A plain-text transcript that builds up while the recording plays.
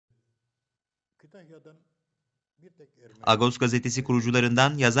Agos gazetesi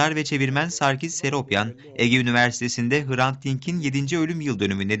kurucularından yazar ve çevirmen Sarkis Seropyan, Ege Üniversitesi'nde Hrant Dink'in 7. ölüm yıl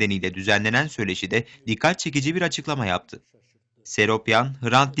dönümü nedeniyle düzenlenen söyleşide dikkat çekici bir açıklama yaptı. Seropyan,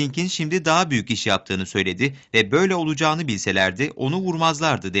 Hrant Dink'in şimdi daha büyük iş yaptığını söyledi ve böyle olacağını bilselerdi onu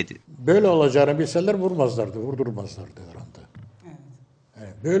vurmazlardı dedi. Böyle olacağını bilseler vurmazlardı, vurdurmazlardı Hrant'ı. Evet.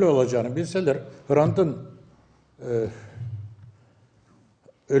 Yani böyle olacağını bilseler Hrant'ın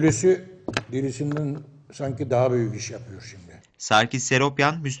ölüsü dirisinden sanki daha büyük iş yapıyor şimdi. Sarkis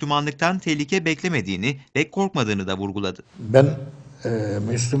Seropyan, Müslümanlıktan tehlike beklemediğini ve korkmadığını da vurguladı. Ben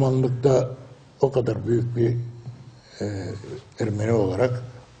Müslümanlıkta o kadar büyük bir Ermeni olarak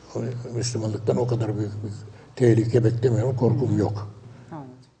Müslümanlıktan o kadar büyük bir tehlike beklemiyorum, korkum yok.